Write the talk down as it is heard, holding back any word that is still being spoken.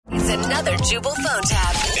another Jubal phone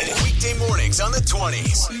tab. Weekday mornings on the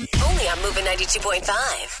 20s. Only on Moving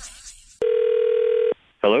 92.5.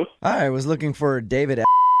 Hello? Hi, I was looking for David.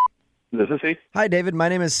 This is he? Hi, David. My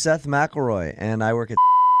name is Seth McElroy, and I work at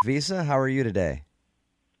Visa. How are you today?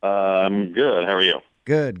 I'm good. How are you?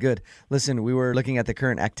 Good. Listen, we were looking at the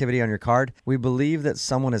current activity on your card. We believe that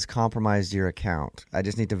someone has compromised your account. I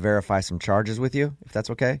just need to verify some charges with you, if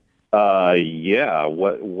that's okay. Yeah.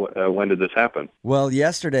 When did this happen? Well,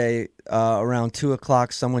 yesterday, around 2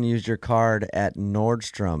 o'clock, someone used your card at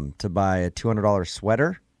Nordstrom to buy a $200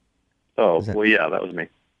 sweater. Oh, well, yeah, that was me.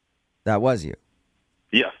 That was you?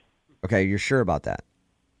 Yeah. Okay, you're sure about that?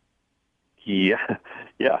 Yeah.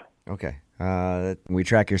 Okay. We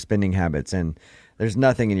track your spending habits, and there's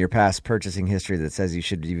nothing in your past purchasing history that says you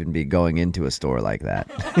should even be going into a store like that.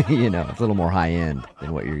 It's a little more high-end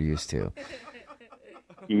than what you're used to.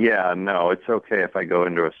 Yeah, no, it's okay if I go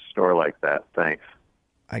into a store like that. Thanks.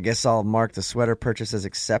 I guess I'll mark the sweater purchase as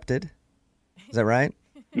accepted. Is that right?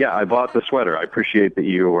 Yeah, I bought the sweater. I appreciate that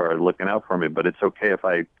you are looking out for me, but it's okay if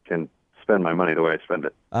I can spend my money the way I spend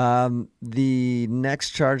it. The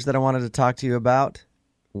next charge that I wanted to talk to you about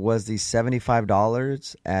was the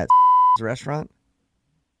 $75 at restaurant.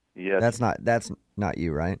 Yes. That's not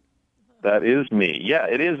you, right? That is me. Yeah,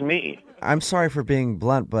 it is me. I'm sorry for being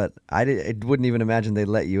blunt, but I wouldn't even imagine they'd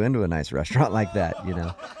let you into a nice restaurant like that,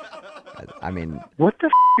 I mean... What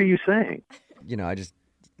the are you saying? I just...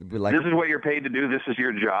 This is what you're paid to do? This is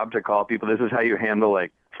your job to call people? This is how you handle,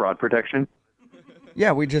 fraud protection?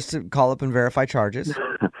 Yeah, we just call up and verify charges.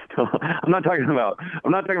 I'm not talking about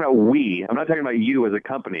we. I'm not talking about you as a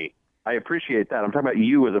company. I appreciate that. I'm talking about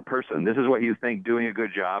you as a person. This is what you think doing a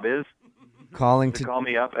good job is? Calling to call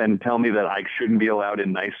me up and tell me that I shouldn't be allowed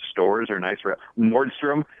in nice stores or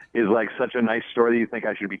Nordstrom is such a nice store that you think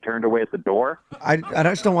I should be turned away at the door? I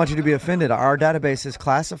just don't want you to be offended. Our database has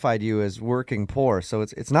classified you as working poor, so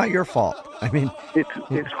it's not your fault. I mean,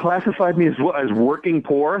 it's classified me as working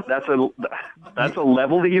poor. That's a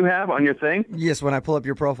level that you have on your thing. Yes, when I pull up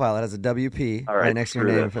your profile, it has a WP right next to your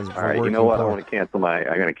name. All right, you know what? Poor. I'm going to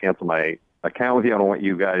cancel my account with you. I don't want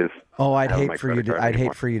you guys. Oh, I'd hate for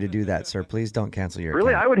you to do that, sir. Please don't cancel your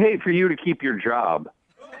Really? account. I would hate for you to keep your job.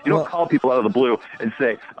 You don't call people out of the blue and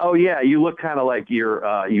say, "Oh yeah, you look kind of like you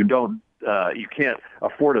can't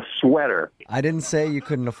afford a sweater." I didn't say you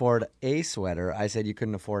couldn't afford a sweater. I said you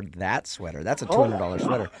couldn't afford that sweater. That's a $200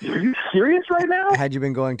 sweater. Are you serious right now? Had you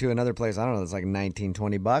been going to another place, I don't know, it's like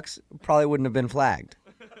 $19-20, probably wouldn't have been flagged.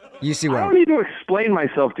 You see where I don't need to explain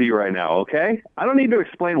myself to you right now, okay? I don't need to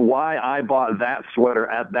explain why I bought that sweater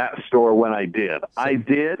at that store when I did. I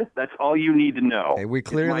did. That's all you need to know. Okay,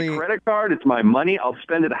 it's my credit card. It's my money. I'll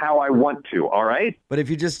spend it how I want to, all right? But if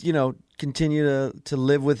you just, continue to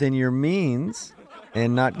live within your means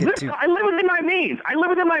and not get too... I live within my means.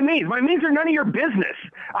 My means are none of your business.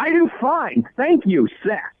 I do fine. Thank you,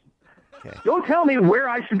 Seth. Okay. Don't tell me where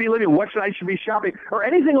I should be living, I should be shopping, or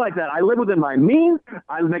anything like that. I live within my means,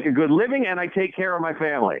 I make a good living, and I take care of my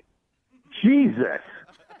family. Jesus.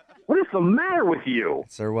 What is the matter with you?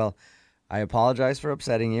 Sir, well, I apologize for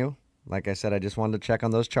upsetting you. Like I said, I just wanted to check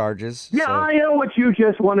on those charges. Yeah, so... I know what you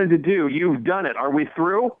just wanted to do. You've done it. Are we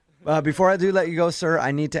through? Before I do let you go, sir,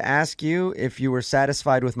 I need to ask you if you were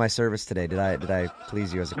satisfied with my service today. Did I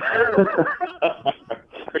please you as a...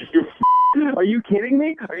 Are you kidding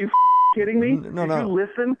me? Are you kidding me? No. Did you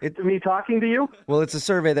listen to me talking to you? Well, it's a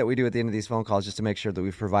survey that we do at the end of these phone calls just to make sure that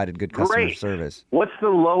we've provided good customer service. What's the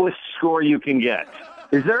lowest score you can get?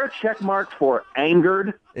 Is there a check mark for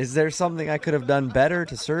angered? Is there something I could have done better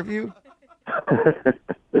to serve you?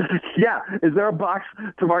 Yeah. Is there a box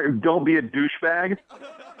to mark, don't be a douchebag?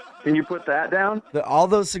 Can you put that down? All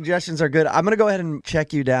those suggestions are good. I'm going to go ahead and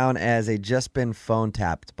check you down as a just been phone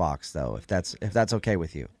tapped box, though, if that's okay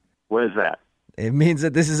with you. What is that? It means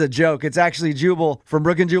that this is a joke. It's actually Jubal from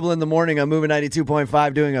Brook and Jubal in the Morning on Moving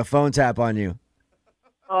 92.5 doing a phone tap on you.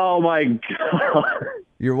 Oh, my God.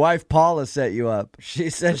 Your wife, Paula, set you up. She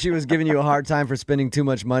said she was giving you a hard time for spending too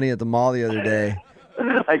much money at the mall the other day.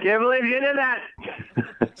 I can't believe you did that.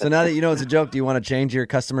 So now that you know it's a joke, do you want to change your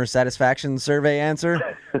customer satisfaction survey answer?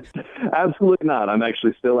 Absolutely not. I'm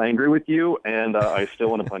actually still angry with you, and I still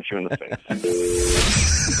want to punch you in the face.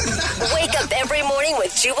 Wake up every morning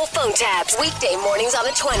with Jubal phone tabs. Weekday mornings on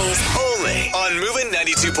the 20s. Only on Moving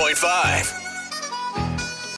 92.5.